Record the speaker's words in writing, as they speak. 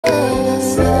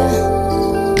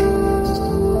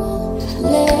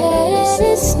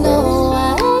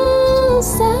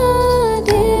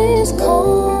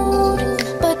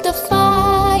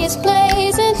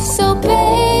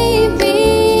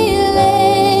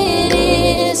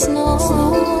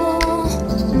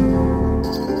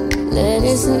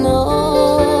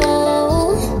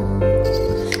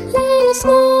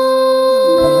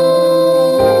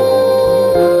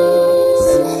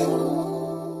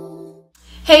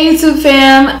Hey YouTube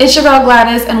fam, it's your girl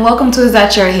Gwladys and welcome to Is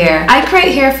That Your Hair? I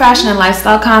create hair, fashion, and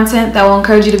lifestyle content that will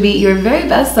encourage you to be your very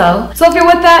best self. So if you're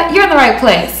with that, you're in the right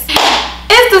place.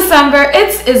 It's December,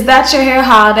 it's Is That Your Hair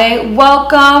holiday.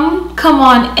 Welcome, come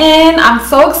on in. I'm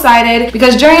so excited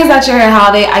because during Is That Your Hair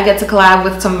holiday, I get to collab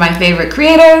with some of my favorite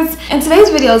creators. And today's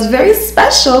video is very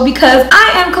special because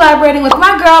I am collaborating with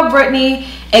my girl Brittney,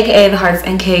 aka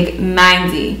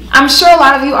TheHeartsandCake90. I'm sure a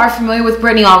lot of you are familiar with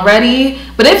Brittney already,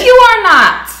 but if you are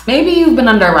not, maybe you've been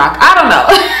under a rock, I don't know.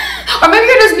 Or maybe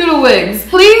you're just new to wigs.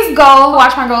 Please go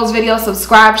watch my girl's video,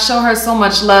 subscribe, show her so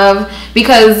much love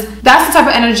because that's the type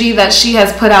of energy that she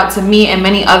has put out to me and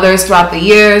many others throughout the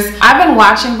years. I've been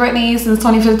watching Brittney since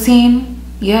 2015.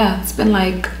 Yeah, it's been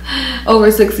like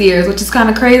over 6 years, which is kind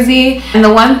of crazy. And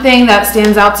the one thing that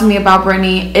stands out to me about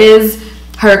Brittney is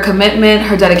her commitment,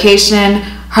 her dedication,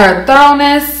 her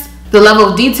thoroughness, the level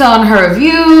of detail in her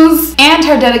reviews, and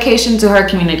her dedication to her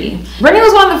community. Brittney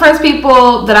was one of the first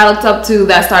people that I looked up to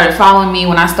that started following me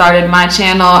when I started my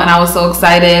channel, and I was so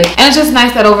excited. And it's just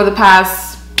nice that over the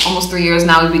past almost 3 years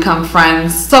now we've become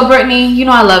friends. So Brittney, you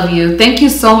know I love you. Thank you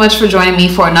so much for joining me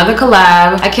for another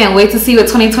collab. I can't wait to see what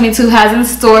 2022 has in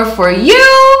store for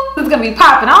you. It's gonna be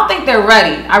popping. I don't think they're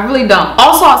ready. I really don't.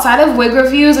 Also, outside of wig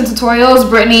reviews and tutorials,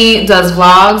 Brittney does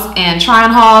vlogs and try-on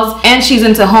hauls, and she's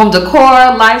into home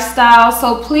decor, lifestyle.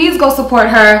 So please go support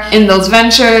her in those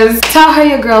ventures. Tell her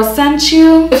your girl sent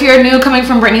you. If you're new coming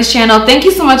from Brittney's channel, thank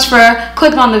you so much for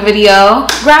clicking on the video.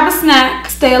 Grab a snack,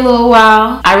 stay a little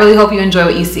while. I really hope you enjoy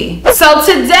what you see. So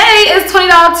today is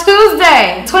 $20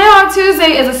 Tuesday. $20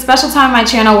 Tuesday is a special time on my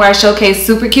channel where I showcase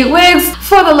super cute wigs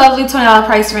for the lovely $20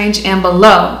 price range and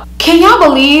below. Can y'all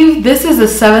believe this is the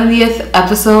 70th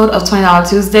episode of $20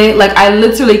 Tuesday? Like, I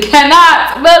literally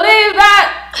cannot believe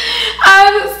that.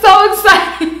 I'm so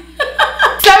excited.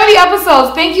 70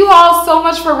 episodes. Thank you all so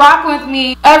much for rocking with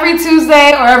me every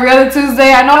Tuesday or every other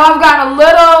Tuesday. I know I've gotten a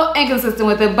little inconsistent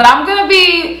with it, but I'm gonna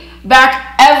be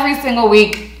back every single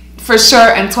week for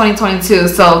sure in 2022.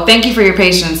 So thank you for your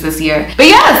patience this year. But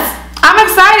yes, I'm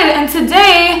excited, and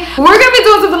today we're gonna be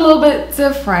doing something a little bit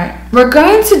different. We're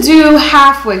going to do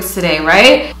half wigs today,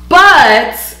 right?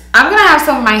 But I'm gonna have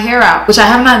some of my hair out, which I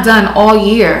have not done all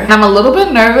year. And I'm a little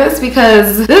bit nervous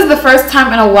because this is the first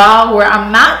time in a while where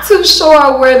I'm not too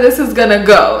sure where this is gonna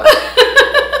go.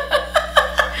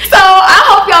 So I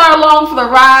hope y'all are along for the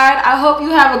ride. I hope you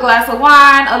have a glass of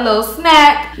wine, a little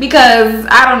snack, because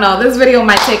I don't know, this video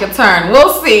might take a turn.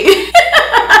 We'll see.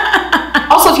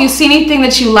 Also, if you see anything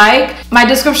that you like, my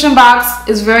description box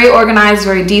is very organized,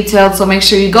 very detailed, so make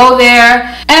sure you go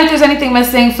there. And if there's anything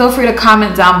missing, feel free to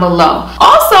comment down below.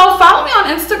 Also, follow me on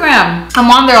Instagram. I'm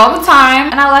on there all the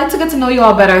time, and I like to get to know you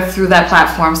all better through that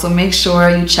platform, so make sure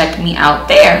you check me out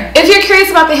there. If you're curious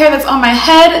about the hair that's on my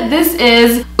head, this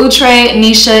is Outre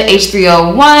NIKAYA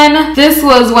H301. This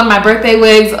was one of my birthday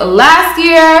wigs last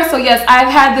year, so yes, I've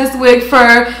had this wig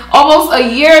for almost a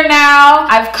year now.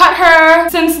 I've cut her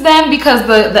since then because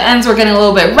the ends were getting a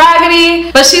little bit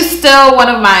raggedy, but she's still one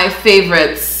of my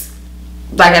favorites,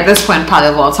 like at this point probably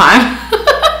of all time.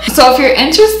 So if you're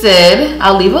interested,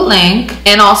 I'll leave a link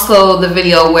and also the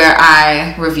video where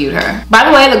I reviewed her. By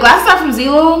the way, the glasses are from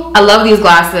Zulu. I love these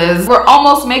glasses. We're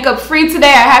almost makeup free today.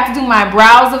 I had to do my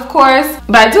brows, of course,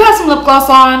 but I do have some lip gloss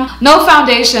on. No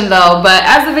foundation though, but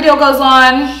as the video goes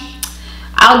on,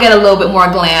 I'll get a little bit more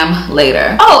glam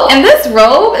later. Oh, and this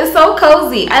robe is so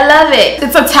cozy. I love it.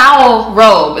 It's a towel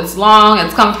robe. It's long,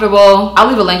 it's comfortable. I'll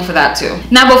leave a link for that too.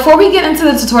 Now, before we get into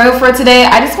the tutorial for today,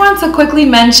 I just wanted to quickly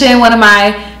mention one of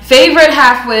my favorite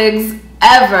half wigs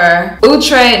ever,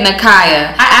 Outre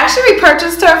NIKAYA. I actually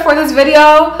repurchased her for this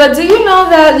video, but do you know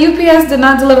that UPS did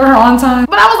not deliver her on time?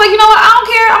 But I was like, you know what, I don't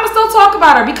care, I'm gonna still talk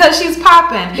about her because she's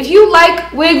popping. If you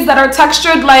like wigs that are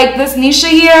textured like this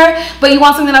NEESHA here, but you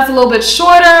want something that's a little bit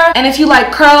shorter, and if you like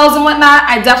curls and whatnot,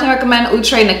 I definitely recommend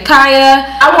Outre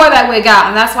NIKAYA. I wore that wig out,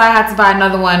 and that's why I had to buy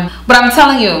another one. But I'm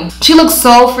telling you, she looks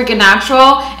so freaking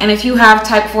natural, and if you have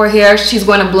type 4 hair, she's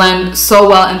going to blend so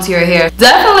well into your hair.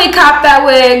 Definitely cop that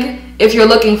wig if you're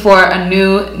looking for a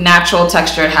new natural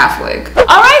textured half wig.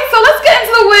 Alright, so let's get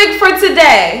into the wig for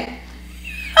today.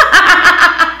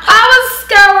 I was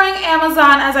scouring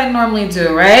Amazon as I normally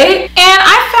do, right? And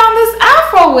I found this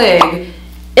afro wig.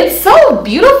 It's so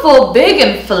beautiful, big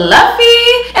and fluffy,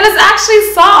 and it's actually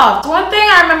soft. One thing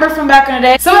I remember from back in the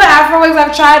day, some of the afro wigs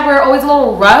I've tried were always a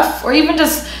little rough or even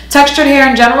just textured hair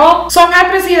in general. So I'm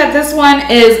happy to see that this one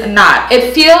is not.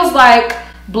 It feels like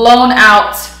blown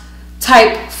out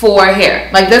type for hair.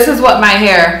 Like this is what my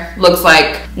hair looks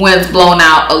like when it's blown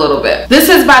out a little bit. This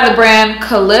is by the brand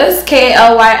Kalyss,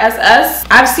 K-L-Y-S-S.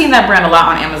 I've seen that brand a lot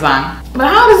on Amazon. But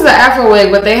how does the Afro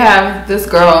wig, but they have this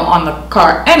girl on the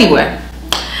cart? Anyway,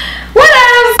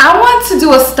 whatever. I want to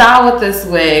do a style with this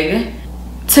wig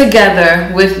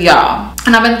together with y'all.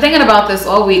 And I've been thinking about this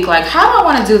all week, like how do I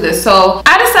want to do this? So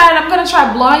I decided I'm gonna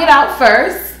try blowing it out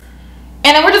first,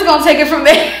 and then we're just gonna take it from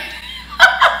there.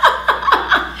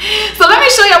 So let me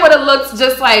show y'all what it looks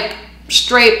just like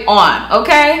straight on,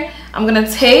 okay? I'm gonna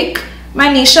take my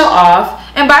NEESHA off.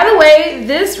 And by the way,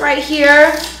 this right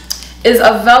here is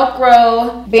a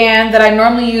Velcro band that I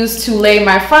normally use to lay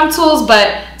my front tools,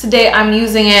 but today I'm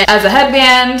using it as a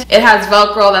headband. It has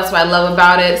Velcro, that's what I love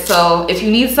about it. So if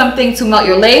you need something to melt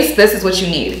your lace, this is what you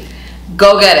need.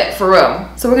 Go get it, for real.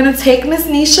 So we're gonna take Miss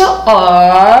NEESHA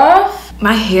off.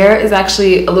 My hair is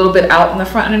actually a little bit out in the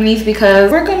front underneath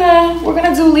because we're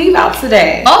gonna do leave out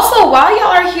today. Also, while y'all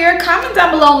are here, comment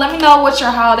down below, let me know what your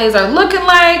holidays are looking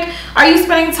like. Are you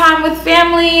spending time with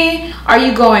family? Are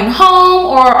you going home,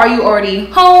 or are you already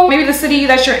home? Maybe the city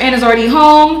that you're in is already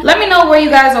home. Let me know where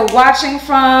you guys are watching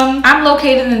from. I'm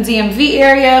located in the DMV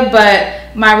area,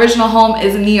 but my original home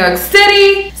is in New York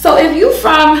City. So if you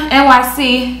from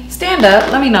NYC, stand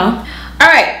up, let me know. All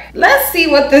right, let's see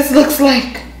what this looks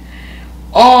like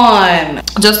on.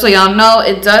 Just so y'all know,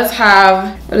 it does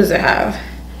have, what does it have?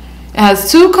 It has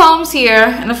 2 combs here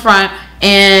in the front,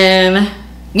 and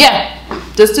yeah,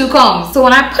 just 2 combs. So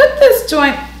when I put this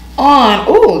joint on,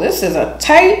 oh, this is a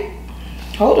tight,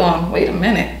 hold on, wait a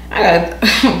minute, I got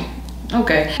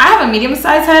okay, I have a medium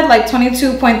size head, like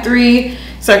 22.3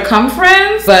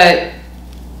 circumference, but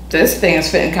this thing is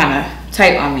fitting kind of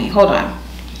tight on me. Hold on.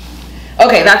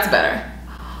 Okay, that's better.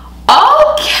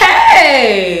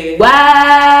 Okay.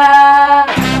 Wow.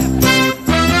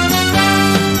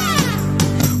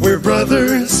 We're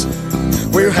brothers.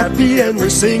 We're happy and we're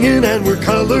singing and we're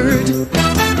colored.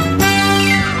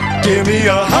 Give me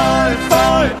a high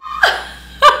five.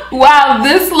 Wow,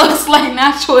 this looks like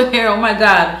natural hair. Oh my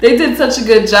God. They did such a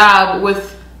good job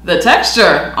with the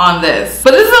texture on this.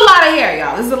 But this is a lot of hair,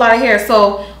 y'all. This is a lot of hair.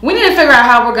 So we need to figure out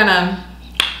how we're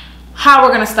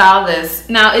gonna style this.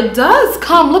 Now it does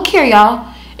come, look here y'all,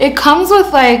 it comes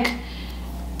with like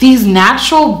these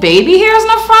natural baby hairs in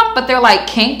the front, but they're like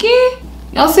kinky.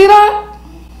 Y'all see that?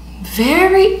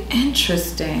 Very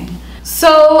interesting.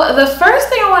 So the first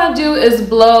thing I want to do is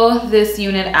blow this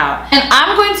unit out, and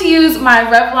I'm going to use my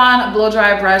Revlon blow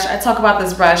dry brush. I talk about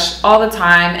this brush all the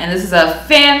time, and this is a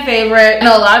fan favorite. I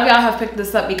know a lot of y'all have picked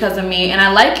this up because of me, and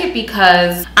I like it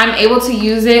because I'm able to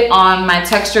use it on my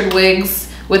textured wigs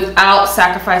without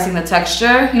sacrificing the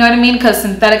texture, you know what I mean? Because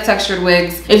synthetic textured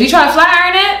wigs, if you try to flat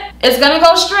iron it, it's gonna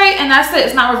go straight and that's it,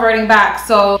 it's not reverting back.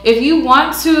 So if you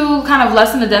want to kind of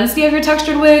lessen the density of your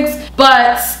textured wigs,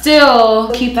 but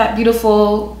still keep that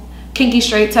beautiful kinky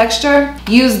straight texture,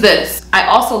 use this. I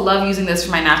also love using this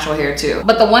for my natural hair too.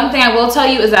 But the one thing I will tell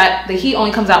you is that the heat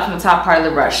only comes out from the top part of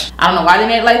the brush. I don't know why they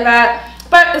made it like that,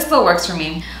 but it still works for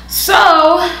me. So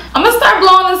I'm gonna start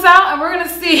blowing this out and we're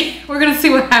gonna see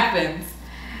what happens.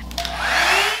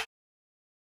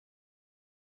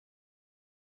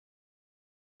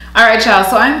 All right, y'all,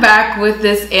 so I'm back with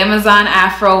this Amazon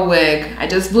Afro wig. I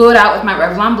just blew it out with my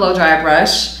Revlon blow dry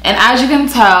brush. And as you can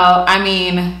tell, I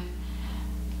mean,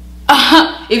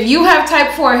 if you have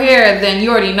type 4 hair, then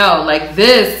you already know, like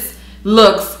this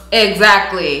looks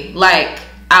exactly like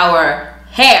our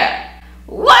hair.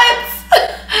 What?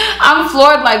 I'm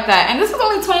floored like that. And this is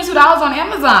only $22 on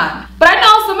Amazon. But I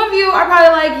know some of you are probably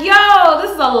like, yo,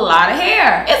 this is a lot of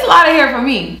hair. It's a lot of hair for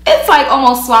me. It's like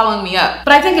almost swallowing me up.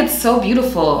 But I think it's so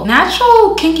beautiful.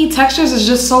 Natural kinky textures is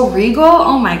just so regal.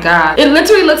 Oh my God. It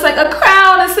literally looks like a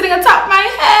crown is sitting atop my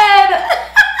head.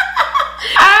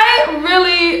 I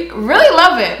really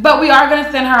love it. But we are gonna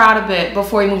thin her out a bit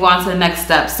before we move on to the next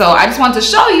step. So I just want to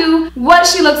show you what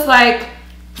she looks like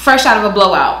fresh out of a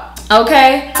blowout.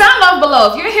 Okay, sound love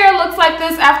below. If your hair looks like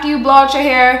this after you blow out your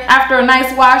hair after a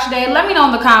nice wash day, let me know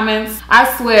in the comments.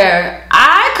 I swear,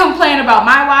 I complain about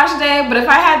my wash day, but if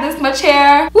I had this much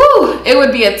hair, woo, it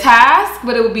would be a task,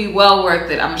 but it would be well worth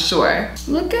it, I'm sure.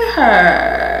 Look at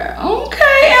her.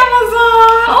 Okay,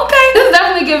 Amazon. Okay, this is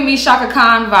definitely giving me Shaka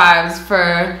Khan vibes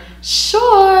for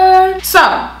sure.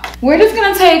 So, we're just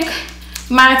gonna take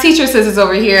my teacher scissors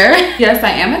over here. Yes, I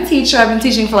am a teacher. I've been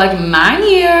teaching for like 9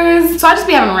 years. So I just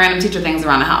be having random teacher things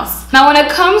around the house. Now when it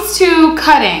comes to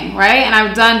cutting, right? And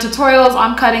I've done tutorials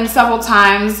on cutting several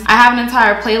times. I have an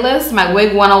entire playlist, my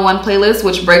Wig 101 playlist,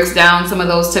 which breaks down some of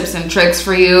those tips and tricks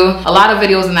for you. A lot of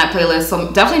videos in that playlist,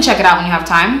 so definitely check it out when you have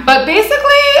time. But basically,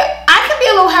 I can be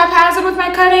a little haphazard with my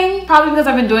cutting, probably because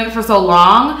I've been doing it for so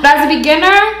long. But as a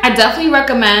beginner, I definitely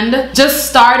recommend just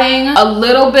starting a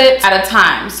little bit at a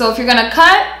time. So if you're gonna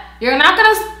cut, you're not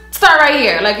gonna start right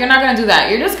here. Like, you're not gonna do that.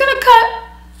 You're just gonna cut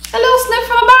a little snip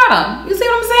from the bottom. You see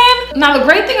what I'm saying? Now, the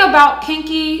great thing about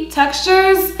kinky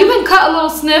textures, you can cut a little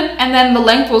snip and then the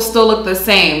length will still look the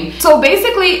same. So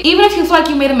basically, even if you feel like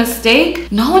you made a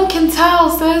mistake, no one can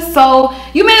tell, sis. So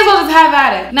you may as well just have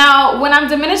at it. Now, when I'm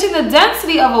diminishing the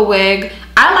density of a wig,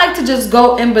 I like to just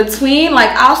go in between. Like,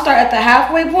 I'll start at the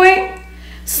halfway point,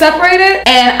 separate it,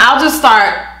 and I'll just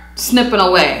start snipping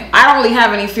away. I don't really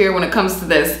have any fear when it comes to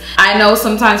this. I know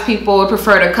sometimes people would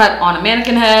prefer to cut on a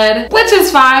mannequin head, which is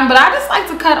fine, but I just like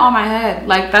to cut on my head.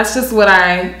 Like, that's just what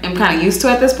I am kind of used to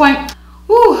at this point.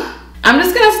 Whew. I'm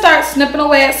just gonna start snipping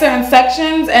away at certain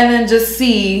sections and then just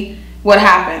see what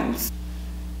happens.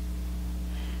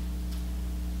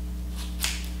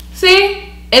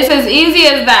 See? It's as easy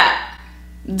as that.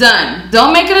 Done.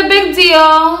 Don't make it a big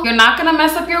deal. You're not gonna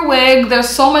mess up your wig. There's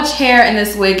so much hair in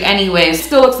this wig anyway. It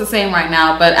still looks the same right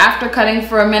now, but after cutting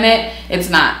for a minute, it's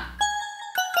not.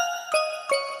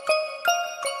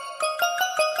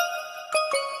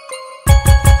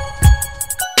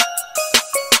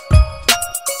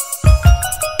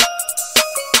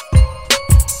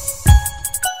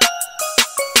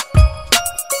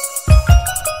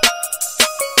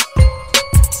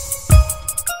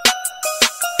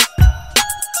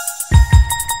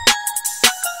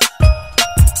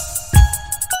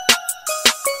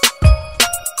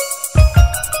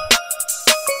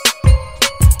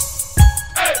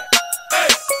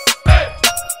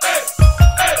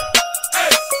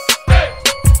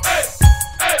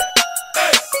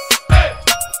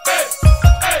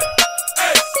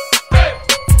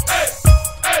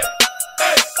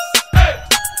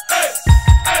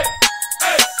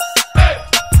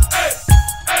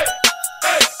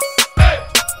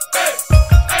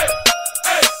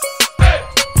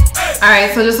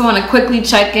 Alright, so just want to quickly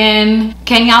check in.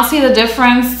 Can y'all see the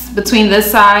difference between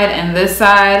this side and this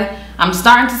side? I'm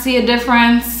starting to see a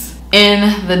difference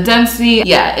in the density.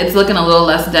 Yeah, it's looking a little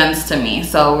less dense to me.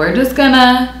 So we're just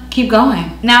gonna keep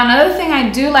going. Now, another thing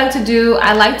I do like to do,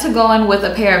 I like to go in with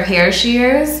a pair of hair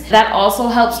shears. That also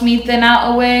helps me thin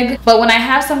out a wig. But when I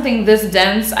have something this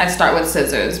dense, I start with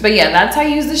scissors. But yeah, that's how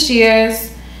you use the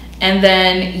shears. And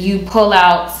then you pull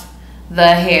out the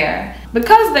hair.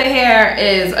 Because the hair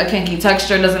is a kinky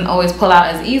texture, it doesn't always pull out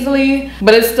as easily,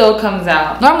 but it still comes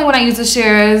out. Normally when I use the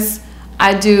shears,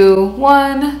 I do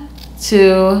 1,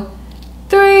 2,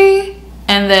 3,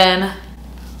 and then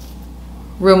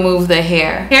remove the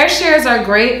hair. Hair shears are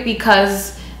great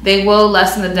because they will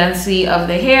lessen the density of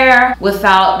the hair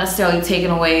without necessarily taking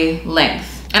away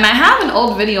length. And I have an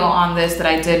old video on this that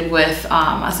I did with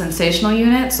a sensational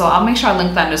unit, so I'll make sure I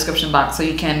link that in the description box so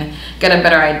you can get a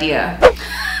better idea.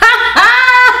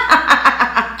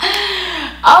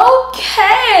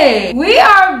 Okay, we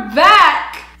are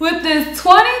back with this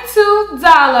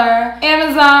 $22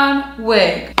 Amazon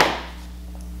wig.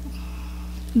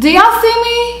 Do y'all see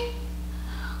me?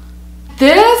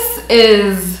 This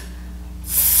is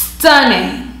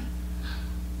stunning.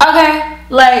 Okay,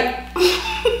 like,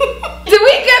 did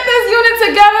we get this unit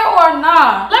together or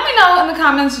not? Let me know in the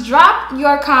comments. Drop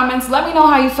your comments. Let me know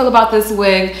how you feel about this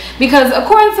wig, because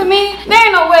according to me, there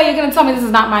ain't no way you're gonna tell me this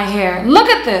is not my hair. Look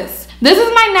at this. This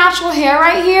is my natural hair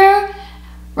right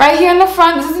here in the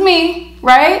front. This is me,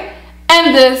 right?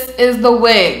 And this is the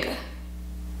wig.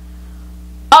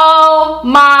 Oh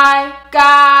my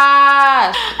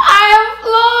gosh, I am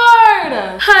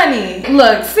floored. Honey,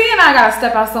 look, C and I gotta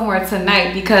step out somewhere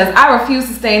tonight because I refuse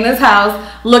to stay in this house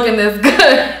looking this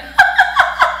good.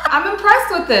 I'm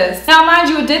impressed with this. Now, mind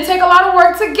you, it did take a lot of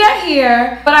work to get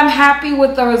here, but I'm happy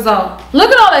with the result.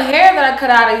 Look at all the hair that I cut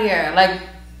out of here. Like,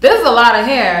 this is a lot of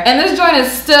hair. And this joint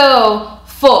is still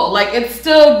full. Like, it's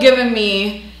still giving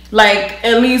me like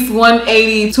at least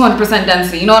 180, 200%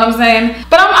 density. You know what I'm saying?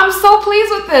 But I'm so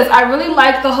pleased with this. I really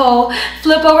like the whole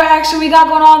flip over action we got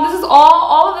going on. This is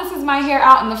all of this is my hair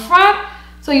out in the front.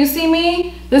 So you see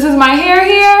me, this is my hair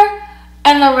here,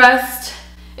 and the rest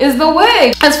is the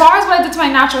wig. As far as what I did to my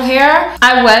natural hair,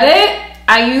 I wet it.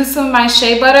 I use some of my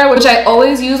shea butter, which I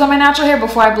always use on my natural hair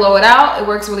before I blow it out. It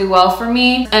works really well for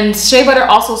me. And shea butter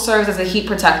also serves as a heat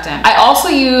protectant. I also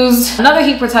used another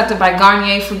heat protectant by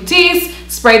Garnier Fructis,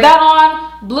 sprayed that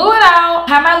on, blew it out,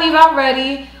 had my leave out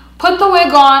ready, put the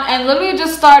wig on, and literally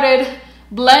just started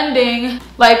blending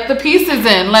like the pieces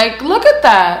in. Like, look at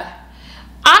that.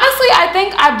 Honestly, I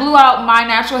think I blew out my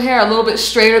natural hair a little bit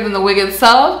straighter than the wig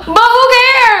itself, but who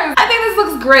cares? I think this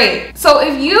looks great. So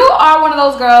if you are one of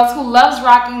those girls who loves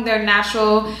rocking their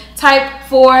natural type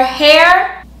 4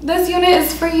 hair, this unit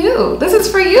is for you. This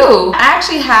is for you. I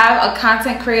actually have a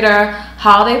content creator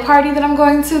holiday party that I'm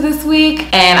going to this week,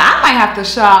 and I might have to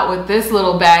show out with this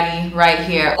little baddie right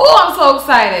here. Oh, I'm so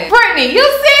excited. Brittney, you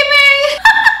see me?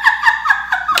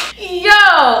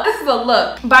 Yo, this is a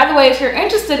look. By the way, if you're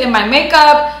interested in my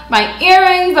makeup, my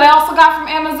earrings that I also got from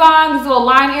Amazon, these little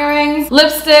line earrings,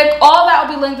 lipstick, all that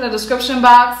will be linked in the description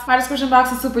box. My description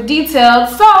box is super detailed,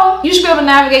 so you should be able to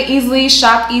navigate easily,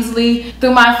 shop easily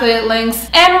through my affiliate links.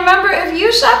 And remember, if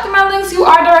you shop through my links, you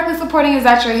are directly supporting Is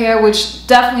That Your Hair, which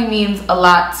definitely means a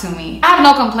lot to me. I have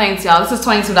no complaints, y'all. This is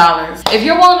 $22. If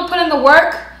you're willing to put in the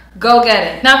work, go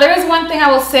get it. Now, there is one thing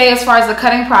I will say as far as the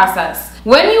cutting process.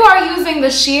 When you are using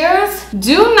the shears,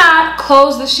 do not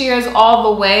close the shears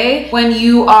all the way when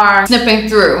you are snipping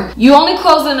through. You only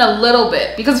close it in a little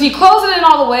bit, because if you close it in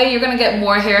all the way, you're gonna get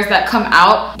more hairs that come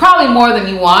out, probably more than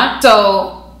you want.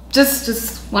 So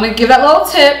just wanna give that little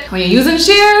tip. When you're using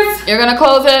shears, you're gonna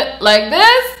close it like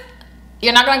this.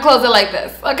 You're not gonna close it like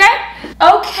this, okay?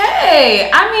 Okay,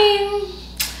 I mean,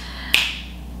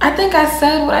 I think I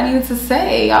said what I needed to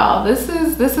say, y'all. This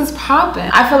is popping.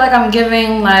 I feel like I'm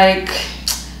giving like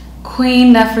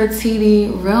Queen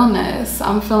Nefertiti realness.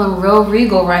 I'm feeling real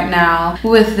regal right now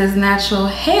with this natural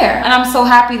hair. And I'm so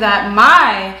happy that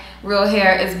my real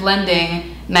hair is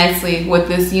blending nicely with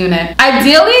this unit.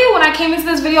 Ideally, when I came into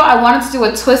this video, I wanted to do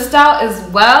a twist out as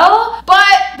well,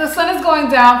 but the sun is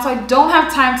going down, so I don't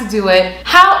have time to do it.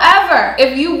 However,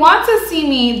 if you want to see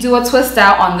me do a twist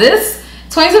out on this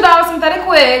 $22 synthetic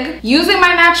wig using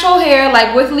my natural hair,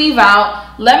 like with leave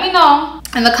out, let me know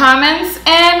in the comments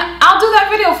and I'll do that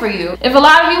video for you. If a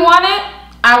lot of you want it,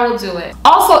 I will do it.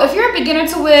 Also, if you're a beginner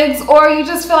to wigs or you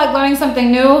just feel like learning something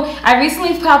new, I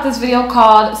recently put out this video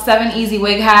called 7 Easy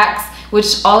Wig Hacks,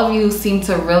 which all of you seem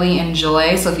to really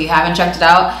enjoy. So if you haven't checked it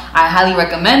out, I highly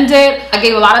recommend it. I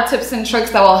gave a lot of tips and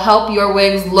tricks that will help your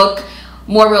wigs look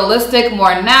more realistic,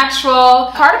 more natural.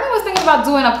 Part of me was thinking about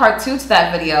doing a part 2 to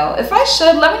that video. If I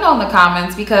should, let me know in the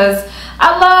comments, because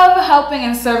I love helping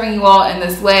and serving you all in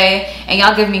this way, and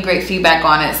y'all give me great feedback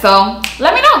on it, so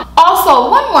let me know. Also,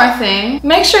 one more thing,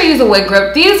 make sure you use a wig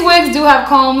grip. These wigs do have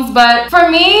combs, but for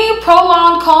me,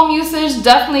 prolonged comb usage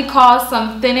definitely caused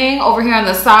some thinning over here on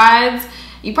the sides.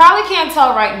 You probably can't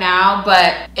tell right now,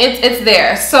 but it's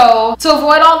there. So to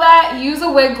avoid all that, use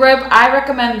a wig grip. I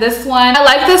recommend this one. I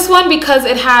like this one because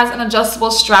it has an adjustable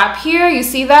strap here. You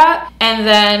see that? And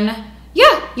then,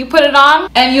 yeah, you put it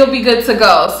on and you'll be good to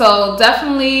go. So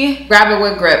definitely grab a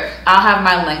wig grip. I'll have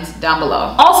my links down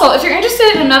below. Also, if you're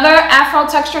interested in another Afro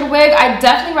textured wig, I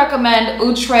definitely recommend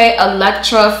Outre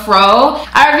ELECTRA FRO.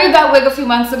 I reviewed that wig a few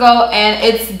months ago and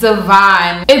it's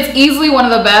divine. It's easily one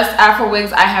of the best Afro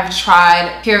wigs I have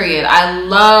tried, period. I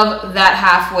love that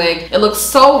half wig. It looks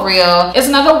so real. It's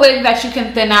another wig that you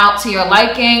can thin out to your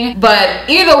liking, but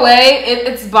either way,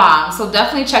 it's bomb. So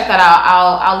definitely check that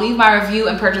out. I'll leave my review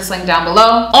and purchase link down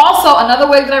below. Also, another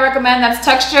wig that I recommend that's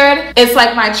textured, it's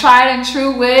like my tried and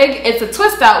true wig. It's a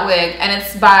twist out wig and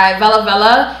it's by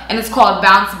Vella and it's called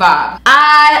Bounce Bob.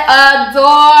 I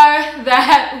adore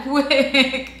that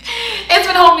wig. It's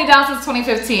been holding me down since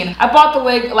 2015. I bought the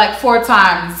wig like 4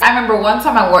 times. I remember one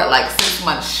time I wore it like 6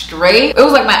 months straight. It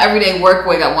was like my everyday work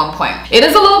wig at one point. It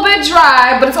is a little bit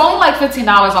dry, but it's only like $15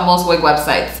 on most wig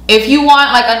websites. If you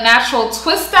want like a natural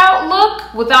twist out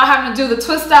look without having to do the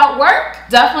twist out work,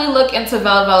 definitely look into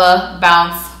Vella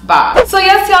Bounce Bob. So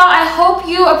yes, y'all, I hope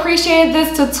you appreciated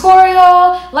this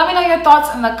tutorial. Let me know your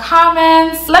thoughts in the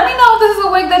comments. Let me know if this is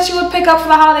a wig that you would pick up for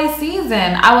the holiday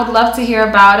season. I would love to hear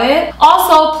about it.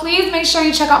 Also, please make sure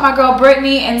you check out my girl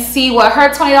Brittney and see what her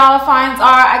 $20 finds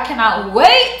are. I cannot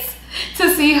wait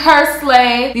to see her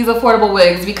slay these affordable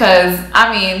wigs, because I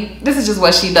mean, this is just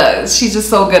what she does. She's just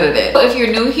so good at it. So if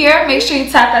you're new here, make sure you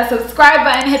tap that subscribe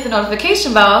button, hit the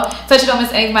notification bell so that you don't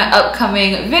miss any of my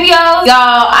upcoming videos.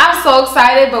 Y'all, I'm so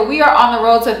excited, but we are on the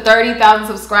road to 30,000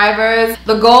 subscribers.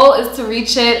 The goal is to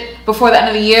reach it before the end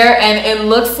of the year, and it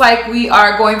looks like we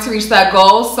are going to reach that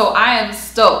goal, so I am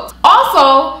stoked.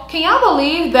 Also, can y'all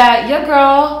believe that your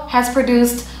girl has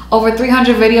produced over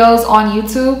 300 videos on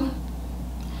YouTube?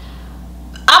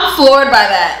 I'm floored by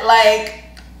that. Like,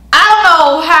 I don't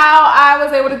know how I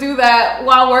was able to do that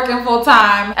while working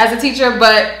full-time as a teacher,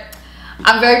 but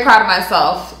I'm very proud of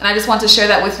myself, and I just want to share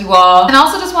that with you all. And I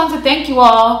also just want to thank you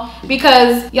all,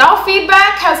 because y'all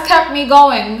feedback has kept me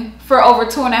going for over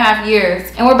 2.5 years,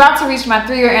 and we're about to reach my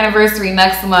 3-year anniversary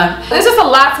next month. There's just a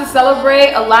lot to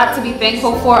celebrate, a lot to be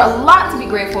thankful for, a lot to be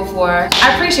grateful for.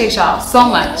 I appreciate y'all so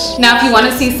much. Now, if you want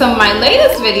to see some of my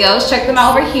latest videos, check them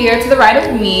out over here to the right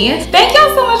of me. Thank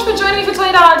y'all so much for joining me for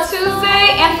 $20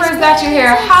 Tuesday and for Is That Your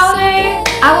Hair holiday.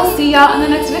 I will see y'all in the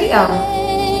next video.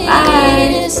 Bye.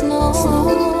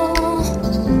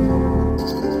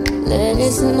 Let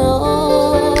it snow.